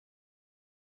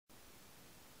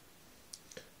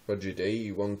Roger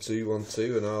D,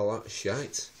 1212 and all that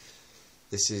shite.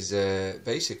 This is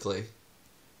basically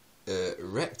a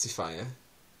rectifier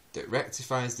that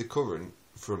rectifies the current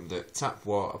from the tap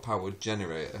water powered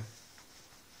generator,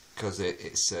 because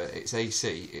it's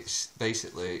AC. It's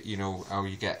basically, you know how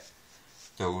you get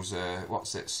those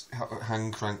what's it,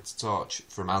 hand cranked torch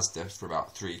from Asda for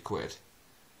about £3.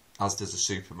 Asda's a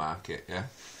supermarket, yeah,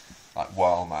 like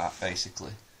Walmart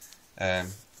basically.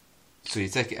 So you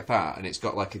take it apart and it's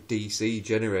got like a DC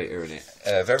generator in it,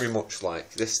 very much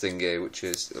like this thing here, which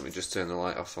is, let me just turn the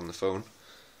light off on the phone.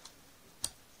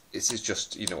 This is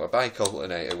just, you know, a bike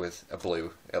alternator with a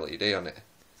blue LED on it.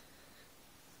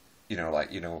 You know,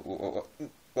 like, you know,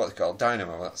 what they call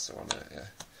Dynamo, that's the one, yeah.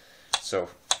 So,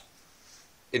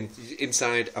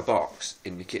 inside a box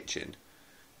in the kitchen,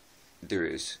 there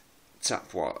is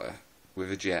tap water with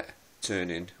a jet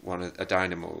turning a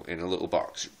dynamo in a little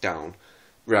box down,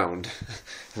 round,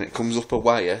 and it comes up a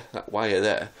wire, that wire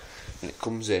there, and it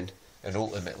comes in, and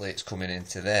ultimately it's coming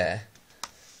into there,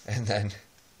 and then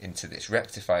into this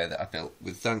rectifier that I built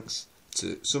with thanks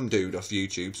to some dude off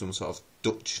YouTube, some sort of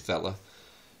Dutch fella,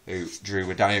 who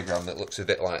drew a diagram that looks a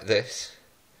bit like this.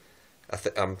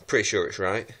 I'm pretty sure it's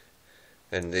right,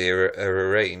 and they are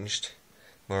arranged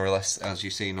more or less as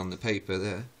you've seen on the paper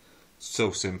there.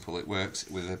 So simple it works,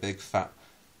 with a big fat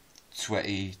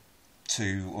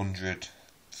 2200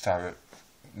 farad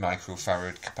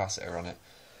microfarad capacitor on it,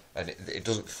 and it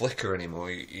doesn't flicker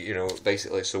anymore, you know,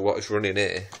 basically. So what is running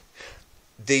here,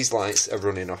 these lights are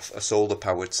running off a solar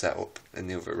powered setup in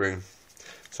the other room,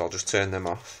 so I'll just turn them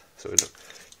off so we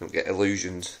don't get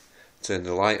illusions. Turn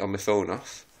the light on my phone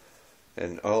off,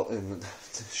 and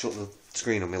shut the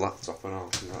screen on my laptop and all,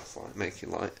 because that's like making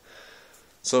light.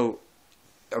 So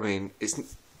I mean,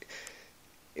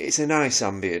 it's a nice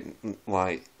ambient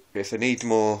light. If I need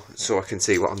more so I can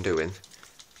see what I'm doing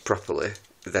properly,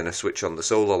 then I switch on the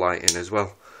solar lighting as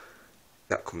well.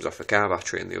 That comes off a car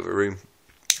battery in the other room.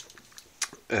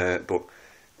 But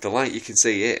the light you can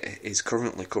see here is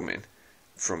currently coming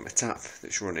from a tap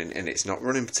that's running, and it's not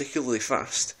running particularly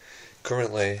fast.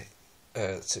 Currently,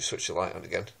 to switch the light on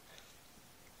again,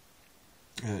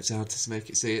 it's hard to make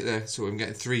it see it there, so I'm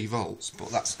getting 3 volts, but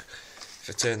that's, if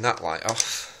I turn that light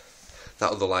off,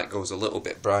 that other light goes a little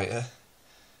bit brighter,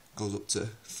 goes up to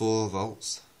 4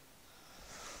 volts.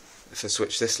 If I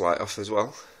switch this light off as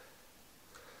well,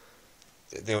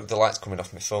 the light's coming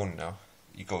off my phone now,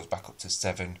 it goes back up to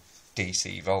 7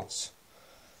 DC volts,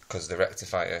 because the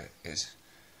rectifier is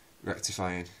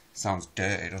rectifying. Sounds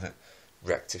dirty, doesn't it?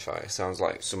 Rectifier sounds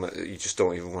like something that you just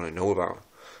don't even want to know about.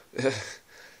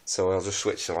 So I'll just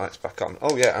switch the lights back on.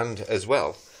 Oh yeah, and as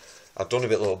well, I've done a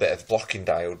little bit of blocking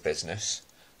diode business.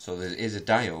 So there is a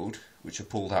diode which I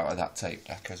pulled out of that tape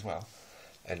deck as well,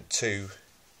 and 2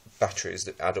 batteries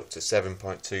that add up to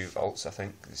 7.2 volts. I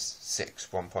think there's 6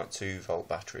 1.2 volt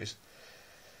batteries,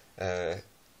 and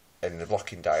the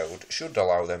blocking diode should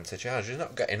allow them to charge. It's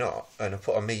not getting hot, and I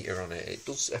put a meter on it. It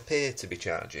does appear to be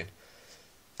charging.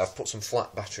 I've put some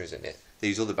flat batteries in it.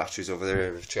 These other batteries over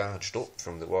there have charged up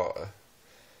from the water,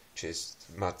 which is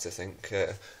mad to think.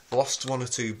 Lost 1 or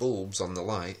 2 bulbs on the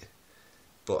light,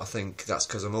 but I think that's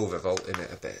because I'm overvolting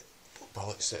it a bit.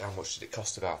 Bollocks, how much did it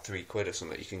cost? About £3 or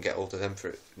something. You can get hold of them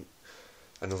for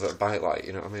another bike light,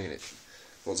 you know what I mean?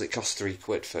 What does it cost?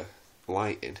 £3 for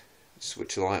lighting?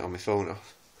 Switch the light on my phone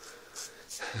off.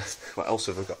 What else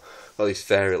have I got? Well, these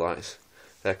fairy lights,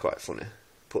 they're quite funny.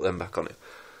 Put them back on it.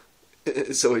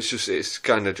 So it's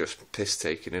kind of just piss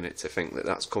taking in it to think that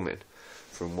that's coming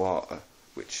from water,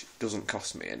 which doesn't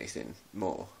cost me anything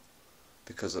more,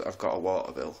 because I've got a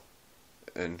water bill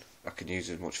and I can use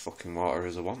as much fucking water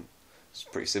as I want. It's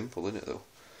pretty simple, isn't it though?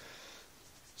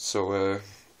 So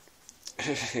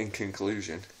in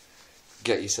conclusion,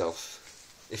 get yourself,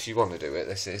 if you want to do it,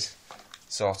 this is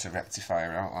sort of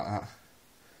rectifier out like that.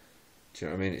 Do you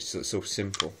know what I mean? It's so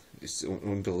simple. It's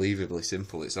unbelievably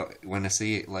simple. It's like, when I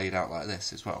see it laid out like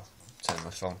this as well, turn my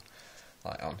phone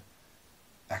light on,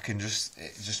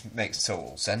 it just makes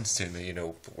total sense to me, you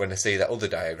know. But when I see that other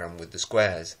diagram with the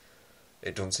squares,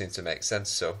 it doesn't seem to make sense.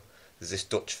 So there's this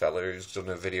Dutch fella who's done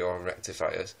a video on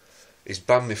rectifiers. He's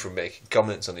banned me from making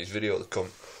comments on his video to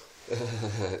come.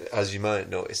 As you might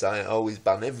notice, I always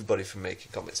ban everybody from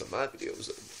making comments on my videos.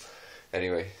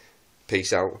 Anyway,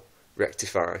 peace out.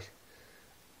 Rectify.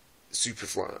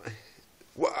 Superfly.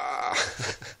 Wah!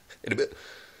 In a bit.